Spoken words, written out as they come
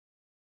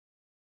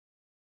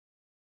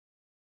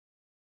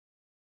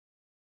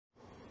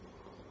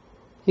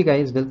Hey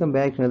guys, welcome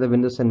back to another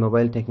Windows and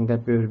Mobile Technical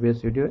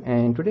Previous video,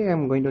 and today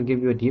I'm going to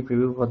give you a deep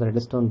review for the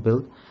Redstone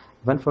build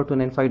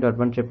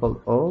 14295.100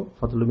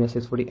 for the Lumia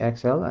 640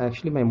 XL.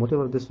 Actually, my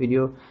motive of this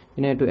video,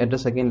 to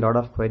address again a lot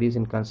of queries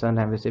and concern.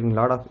 I'm receiving a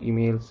lot of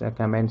emails,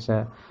 comments,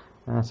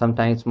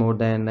 sometimes more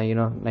than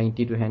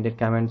 90 to 100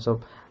 comments.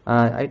 So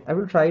I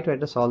will try to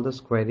address all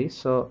those queries.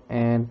 So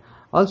and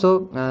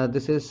also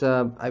this is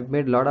I've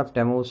made a lot of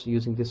demos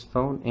using this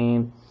phone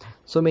and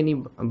so many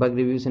bug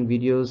reviews and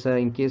videos.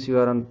 In case you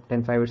are on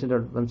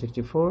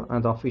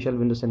 10.5.164 the official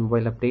Windows and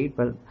Mobile update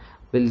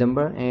build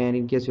number, and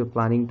in case you're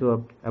planning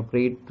to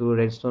upgrade to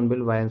Redstone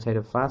build via inside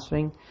of fast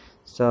ring,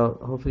 so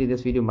hopefully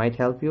this video might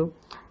help you.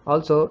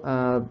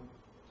 Also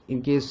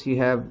in case you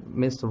have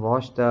missed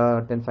watch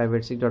the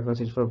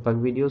 10.5.86.164 bug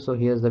video, so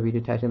here's the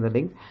video attached in the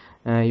link.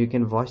 You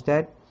can watch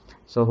that.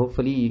 So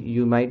hopefully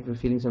you might be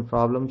feeling some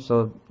problems,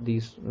 so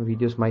these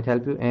videos might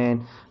help you.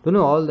 And to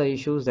know all the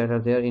issues that are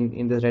there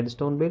in the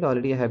Redstone build,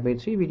 already I have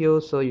made 3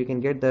 videos, so you can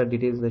get the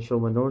details in the show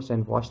notes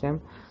and watch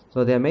them.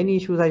 So there are many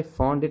issues I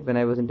found it when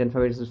I was in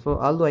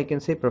 10.5.84, although I can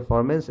say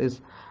performance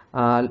is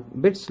a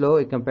bit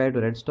slow compared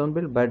to Redstone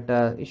build, but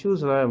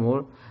issues were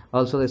more.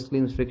 Also the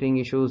screen flickering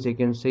issues, you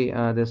can see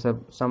there's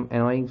some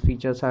annoying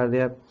features are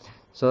there.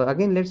 So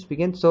again, let's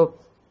begin. So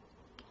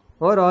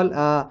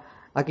overall,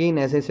 again,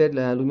 as I said,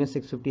 Lumia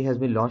 650 has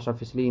been launched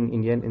officially in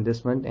India in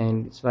this month,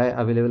 and it's why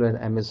available on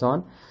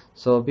Amazon.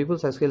 So people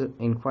are still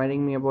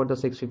inquiring me about the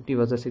 650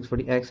 versus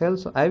 640 XL.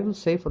 So I will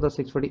say for the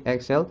 640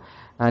 XL,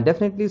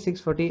 definitely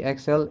 640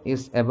 XL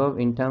is above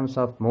in terms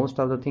of most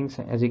of the things,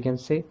 as you can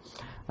say.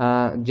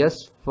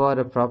 Just for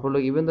a proper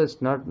look, even though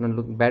it's not a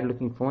bad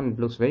looking phone, it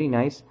looks very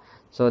nice.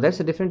 So that's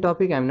a different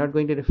topic. I'm not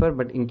going to refer,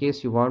 but in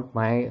case you want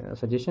my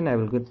suggestion, I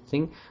will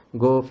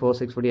go for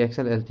 640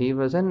 XL LTE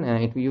version.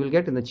 You will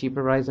get in the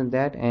cheaper price than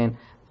that, and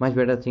much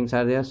better things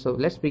are there. So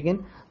let's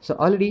begin. So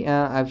already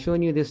I've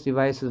shown you this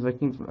device is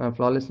working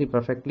flawlessly,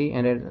 perfectly,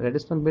 and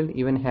Redstone build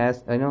even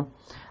has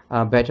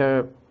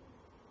better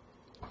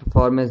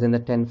performance than the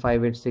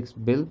 10586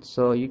 build.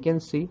 So you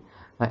can see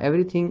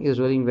everything is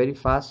rolling very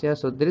fast here,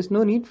 so there is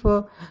no need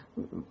for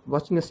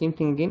watching the same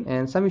thing again.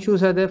 And some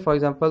issues are there. For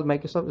example,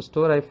 Microsoft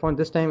Store, I found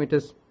this time it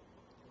is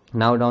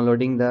now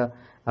downloading the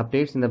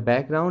updates in the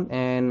background,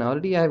 and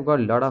already I have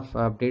got a lot of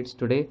updates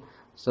today.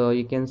 So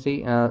you can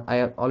see I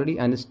have already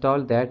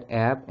uninstalled that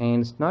app, and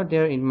it's not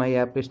there in my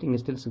app listing.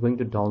 It's still going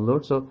to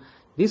download. So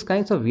these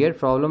kinds of weird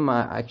problem,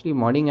 actually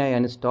morning I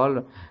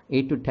uninstalled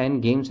 8 to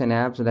 10 games and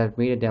apps that I've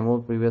made a demo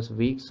previous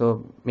week.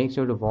 So make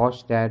sure to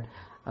watch that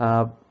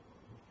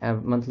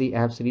monthly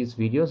app series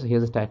videos.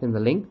 Here's the title in the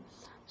link.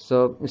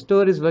 So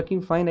store is working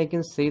fine, I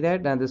can say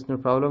that, and there's no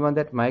problem on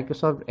that.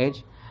 Microsoft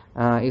Edge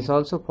is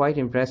also quite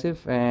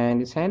impressive,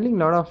 and it's handling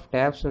a lot of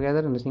tabs together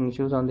and nothing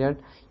issues on that.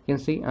 You can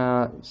see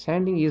it's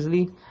handling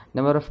easily,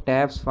 number of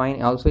tabs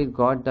fine. Also it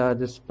got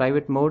this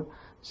private mode,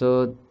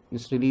 so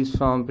it's released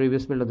from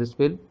previous build or this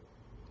build.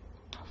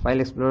 File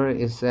Explorer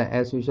is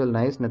as usual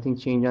nice, nothing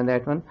changed on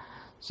that one.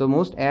 So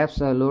most apps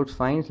loads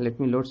fine. So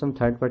let me load some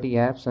third-party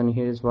apps, and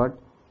here is what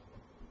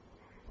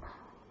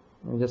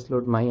I'll just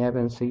load my app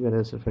and see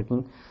whether it's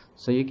working.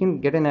 So you can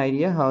get an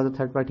idea how the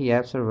third-party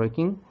apps are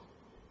working.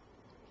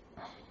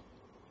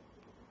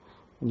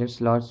 Let's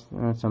launch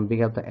some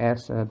big of the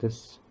apps.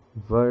 This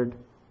Word,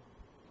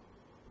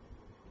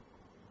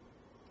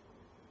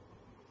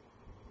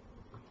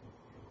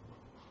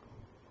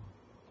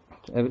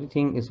 so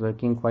everything is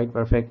working quite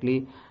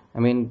perfectly. I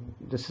mean,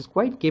 this is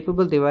quite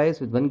capable device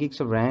with 1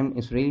 gigs of RAM.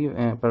 It's really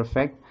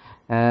perfect.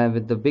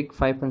 With the big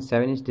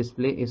 5.7-inch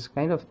display, it's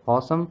kind of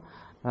awesome.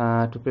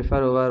 To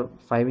prefer over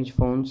 5-inch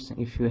phones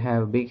if you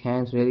have big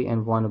hands really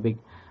and want a big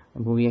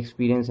movie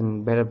experience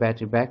and better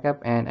battery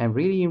backup. And I'm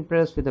really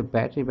impressed with the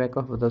battery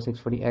backup of the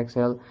 640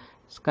 XL.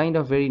 It's kind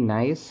of very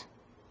nice.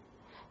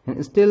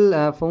 And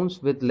still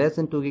phones with less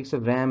than 2 gigs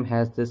of RAM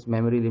has this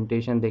memory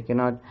limitation. They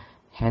cannot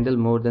handle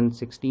more than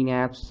 16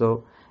 apps.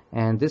 So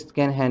and this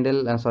can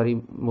handle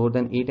more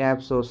than 8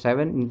 apps, so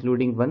 7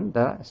 including one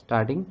the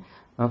starting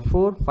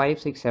 4 5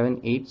 6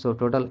 7 8, so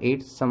total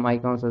 8. Some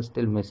icons are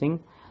still missing.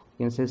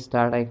 You can say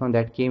start icon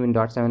that came in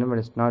 .7, but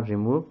it's not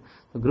removed.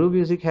 The Groove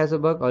Music has a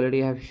bug,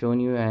 already I have shown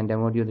you and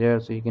demoed you there,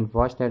 so you can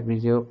watch that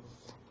video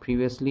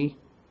previously.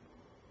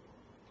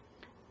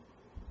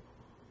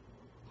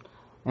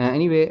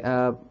 Anyway,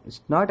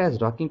 it's not as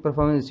rocking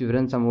performance if you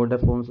run some older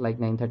phones like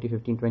 930,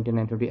 1520,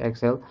 920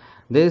 XL.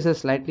 There is a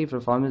slightly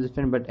performance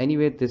different, but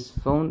anyway, this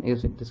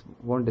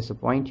won't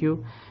disappoint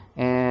you.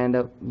 And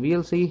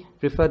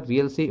preferred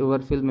VLC over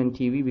film and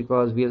TV,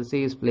 because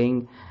VLC is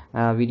playing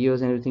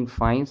videos and everything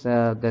fine.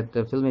 That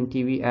the film and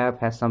TV app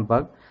has some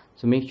bug,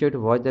 so make sure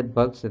to watch that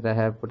bugs that I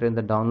have put in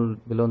the download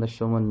below in the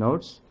show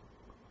notes.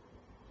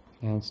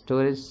 And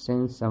storage,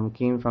 since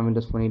came from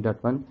Windows Phone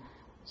 8.1,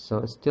 so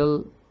it's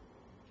still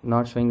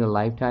not showing the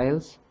live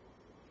tiles.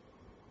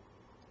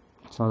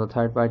 Some of the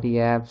third-party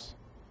apps,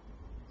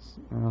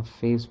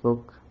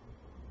 Facebook.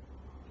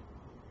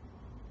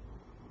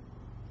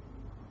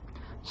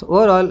 So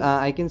overall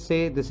I can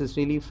say this is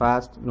really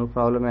fast, no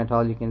problem at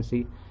all. You can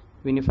see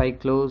even if I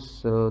close,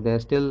 so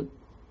there's still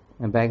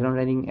background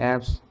running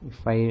apps.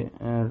 If I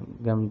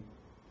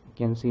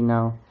can see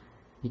now,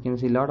 you can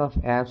see a lot of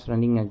apps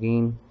running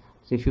again.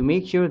 So if you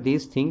make sure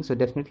these things, so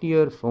definitely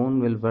your phone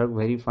will work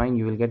very fine.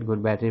 You will get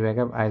good battery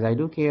backup, as I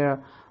do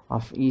care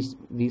of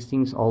these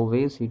things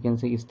always. You can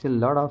see still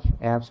a lot of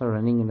apps are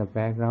running in the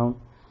background,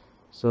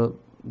 so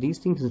these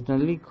things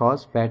generally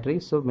cost battery,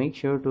 so make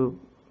sure to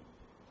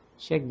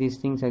check these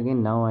things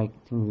again. Now I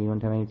think we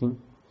don't have anything.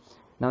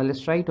 Now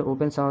let's try to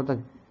open some of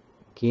the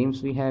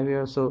games we have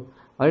here. So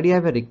already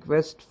have a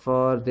request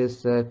for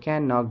this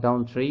can knock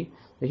down 3.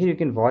 So here you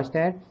can watch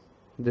that.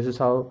 This is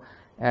how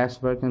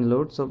apps work and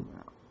load. So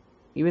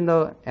even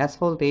though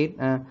asphalt 8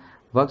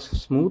 works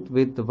smooth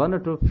with 1 or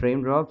 2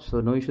 frame drops,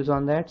 so no issues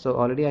on that. So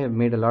already I have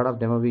made a lot of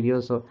demo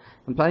videos, so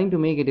I'm planning to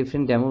make a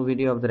different demo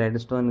video of the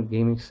Redstone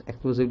game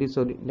exclusively.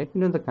 So let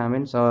me know in the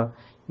comments or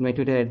in my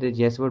Twitter at the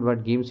Jasword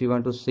what games you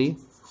want to see.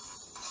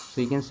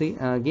 So you can see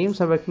games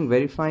are working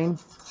very fine.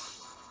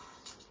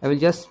 I will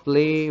just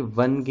play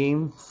one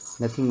game,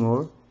 nothing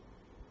more.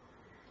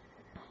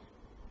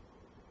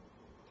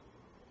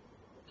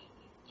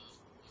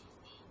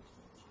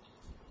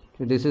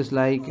 So this is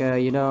like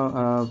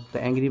the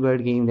Angry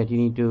Bird game that you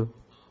need to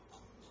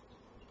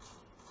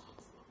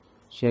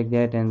check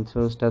that and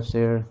throw stuff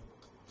there.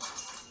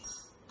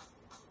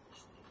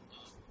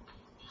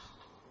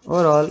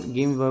 Overall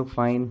game work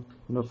fine,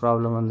 no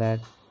problem on that.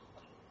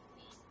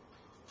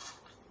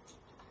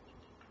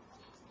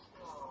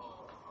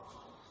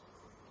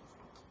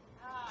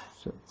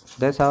 So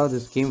that's how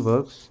this game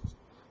works,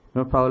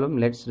 no problem.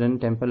 Let's run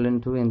Temple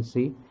Run 2 and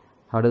see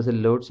how does it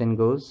loads and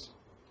goes.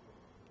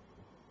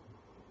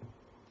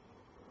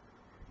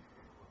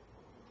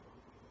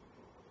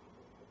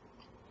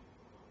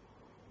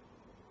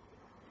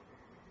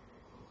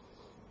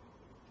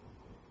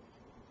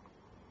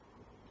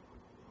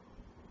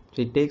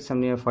 So it takes some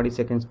near 40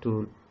 seconds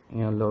to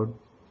load.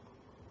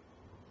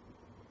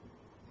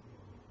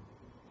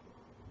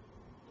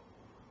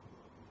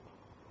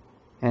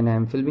 And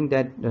I'm filming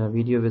that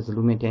video with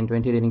Lumia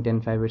 1020 running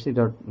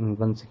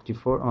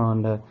 10.5.164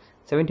 on the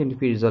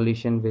 720p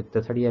resolution with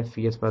the 30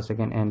 fps per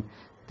second, and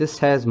this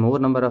has more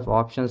number of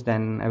options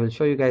than I will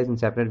show you guys in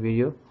separate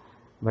video.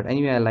 But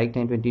anyway, I like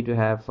 1020 to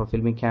have for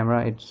filming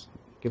camera. It's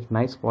gives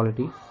nice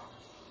quality.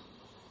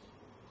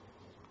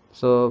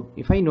 So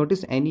if I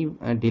notice any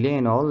delay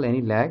and all, any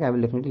lag, I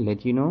will definitely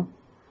let you know,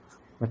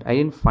 but I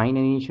didn't find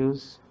any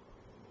issues.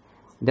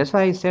 That's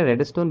why I said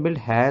Redstone build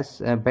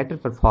has better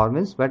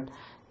performance, but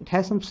it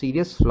has some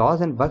serious flaws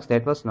and bugs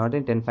that was not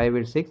in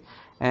 10.5.8.6.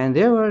 And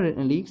there were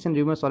leaks and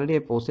rumors. Already I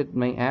posted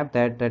my app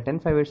that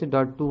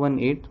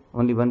 10.5.8.218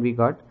 only one we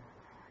got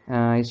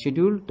is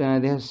scheduled.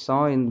 They have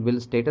saw in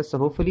build status, so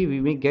hopefully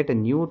we may get a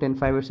new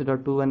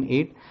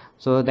 10.5.218.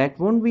 so that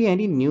won't be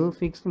any new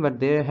fix, but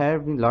there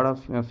have been a lot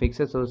of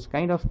fixes, so it's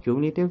kind of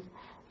cumulative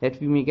that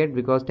we may get,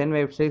 because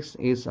 10.5.6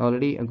 is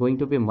already going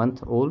to be a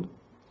month old.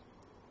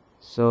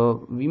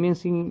 So we may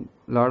see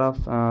a lot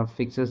of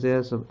fixes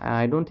there, so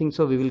I don't think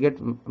so we will get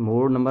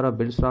more number of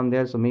builds from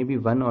there. So maybe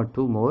 1 or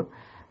 2 more,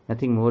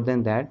 nothing more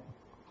than that.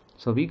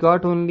 So we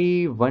got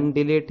only one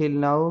delay till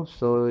now,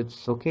 so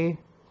it's okay,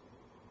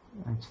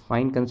 it's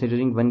fine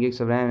considering 1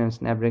 gigs of RAM and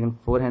Snapdragon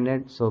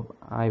 400. So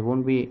I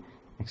won't be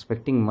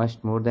expecting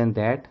much more than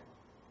that.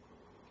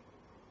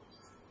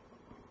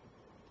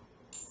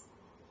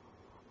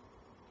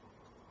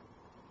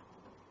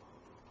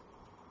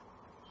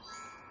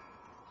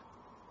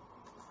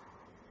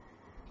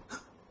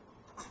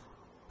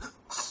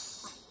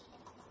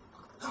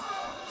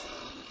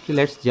 So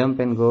let's jump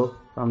and go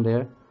from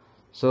there.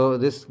 So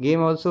this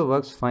game also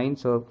works fine.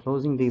 So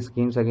closing these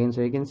games again,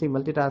 so you can see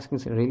multitasking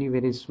is really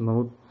very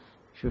smooth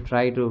if you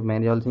try to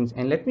manage all things.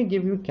 And let me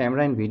give you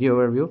camera and video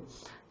overview.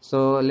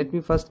 So let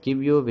me first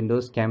give you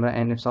Windows camera,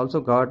 and it's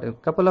also got a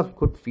couple of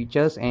good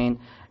features. And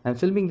I'm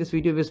filming this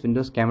video with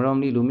Windows camera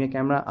only. Lumia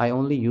camera I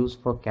only use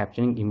for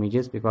capturing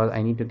images because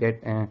I need to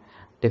get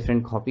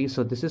different copies.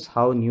 So this is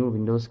how new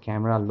Windows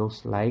camera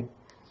looks like.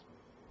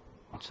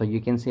 So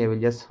you can see I will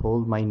just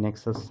hold my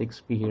Nexus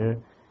 6P here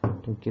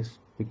to give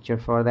picture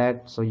for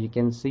that. So you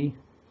can see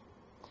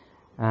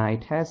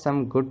it has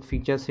some good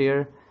features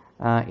here.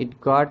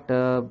 It got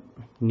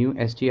new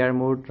HDR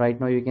mode.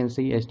 Right now you can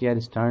see HDR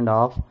is turned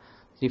off.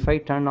 So if I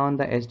turn on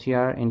the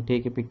HDR and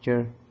take a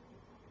picture,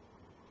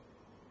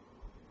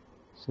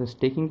 so it's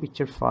taking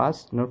picture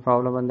fast, no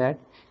problem on that.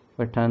 If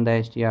I turn the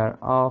HDR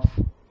off,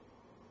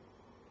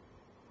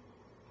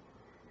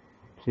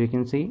 so you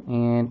can see.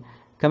 And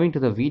coming to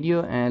the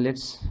video, and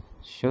let's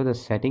show the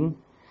setting.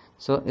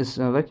 So it's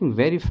working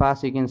very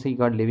fast. You can see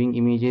got living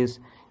images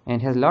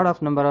and has a lot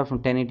of number of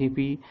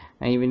 1080p,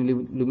 and even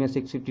Lumia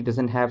 650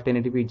 doesn't have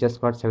 1080p, just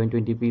got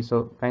 720p.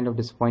 So kind of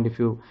disappointed if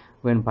you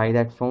go and buy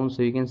that phone.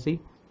 So you can see,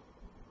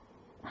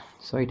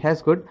 so it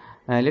has good.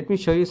 Let me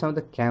show you some of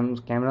the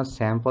camera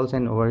samples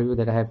and overview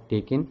that I have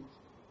taken.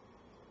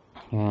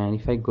 And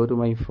if I go to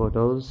my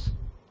photos,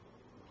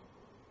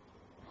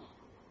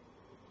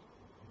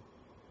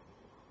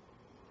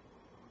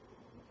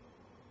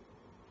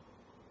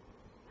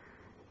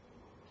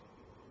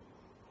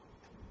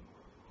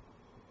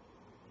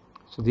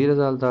 So these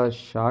are all the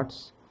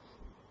shots.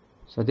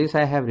 So this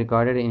I have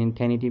recorded in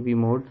 1080p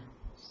mode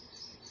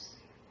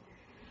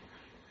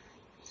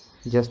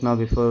just now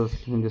before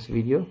filming this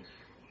video.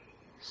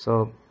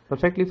 So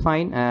perfectly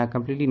fine,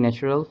 completely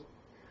natural,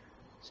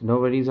 so no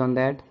worries on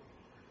that.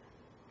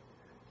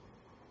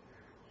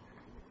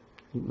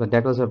 But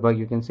that was a bug,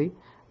 you can see,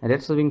 and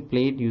that's being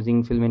played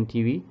using film and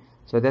TV.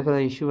 So that was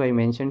the issue I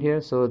mentioned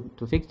here. So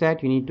to fix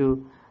that, you need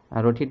to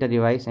rotate the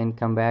device and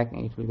come back,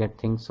 and it will get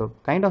things. So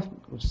kind of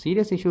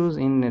serious issues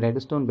in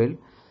Redstone build.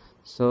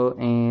 So,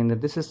 and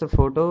this is the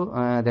photo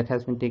that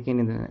has been taken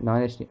in the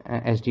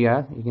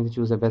non-HDR. You can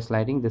choose the best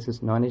lighting. This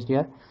is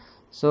non-HDR.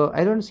 So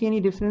I don't see any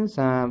difference.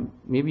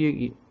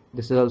 Maybe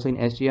this is also in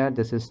HDR,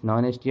 this is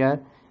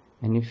non-HDR,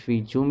 and if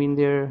we zoom in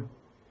there,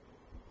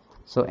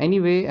 so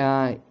anyway,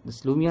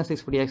 this Lumia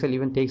 640 XL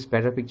even takes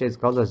better picture. It's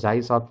called the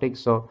Zeiss optics,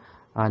 so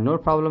no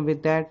problem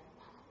with that.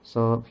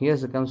 So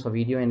here's the comes for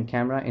video and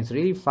camera. It's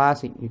really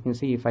fast. You can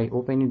see if I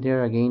open it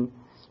there again.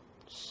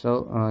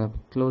 So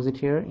close it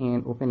here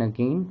and open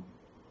again.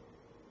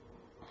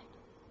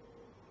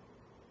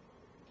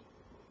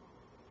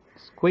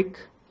 It's quick,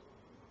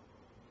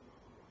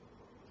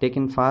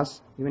 taken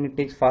fast. Even it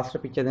takes faster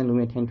picture than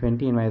Lumia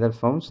 1020 in my other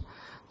phones.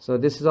 So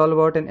this is all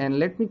about, and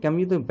let me come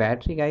you the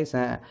battery, guys.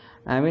 I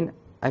mean,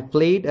 I'm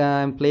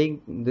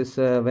playing this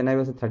when I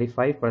was at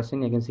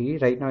 35%. You can see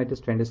right now it is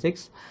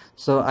 26.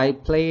 So I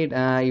played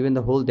even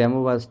the whole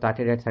demo was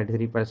started at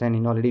 33%,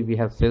 and already we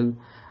have filmed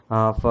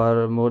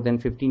for more than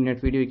 15-minute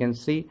video. You can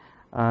see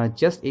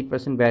just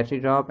 8% battery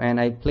drop,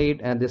 and I played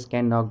this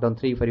can knock down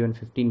 3 for even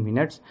 15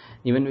 minutes.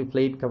 Even we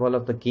played couple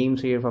of the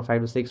games here for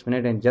 5 to 6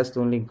 minutes and just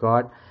only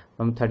got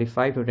from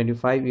 35 to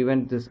 25.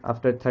 Even this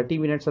after 30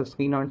 minutes of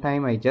screen on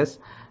time, I just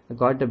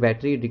got the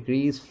battery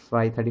decrease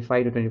by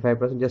 35 to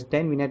 25%. Just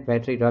 10-minute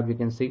battery drop, you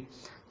can see.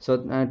 So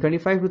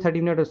 25 to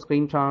 30 minutes of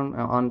screen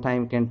on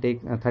time can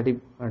take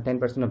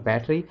 10% of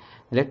battery.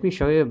 Let me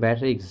show you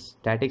battery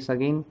statics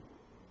again.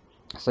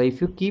 So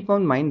if you keep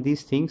on mind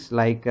these things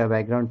like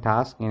background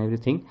task and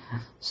everything,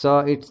 so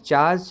it's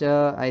charged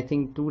I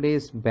think 2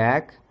 days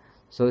back,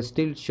 so it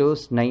still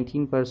shows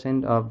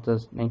 19% of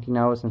the 19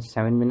 hours and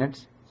 7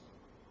 minutes.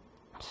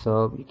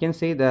 So you can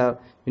say the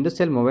Windows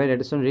 10 mobile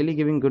Redstone really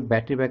giving good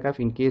battery backup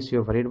in case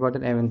you're worried about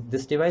it. I mean,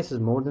 this device is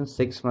more than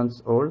 6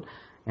 months old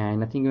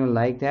and nothing even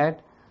like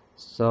that.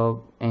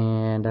 So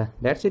and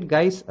that's it,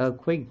 guys. A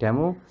quick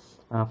demo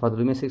for the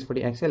Lumia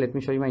 640 XL. Let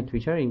me show you my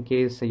Twitter in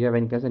case you have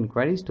any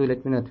inquiries. To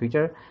let me know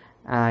Twitter.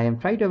 I am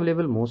trying to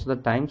available most of the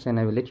times, and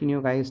I will let you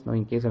know, guys, know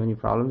in case of any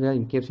problems there.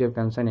 In case you have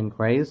concern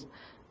inquiries,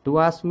 to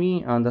ask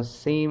me on the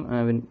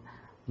same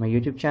my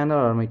YouTube channel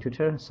or my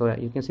Twitter. So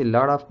you can see a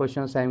lot of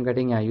questions I'm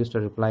getting. I used to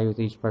reply with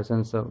each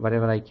person, so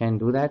whatever I can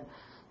do that.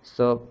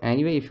 So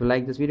anyway, if you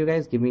like this video,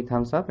 guys, give me a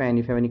thumbs up, and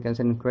if you have any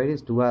concern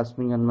inquiries, do ask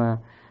me on my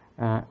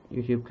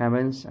YouTube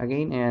comments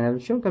again, and I'm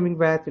sure coming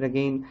back with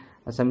again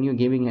some new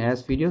gaming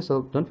as videos.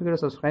 So don't forget to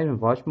subscribe and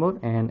watch more,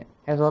 and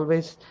as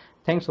always,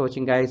 thanks for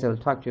watching, guys. I will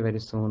talk to you very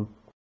soon.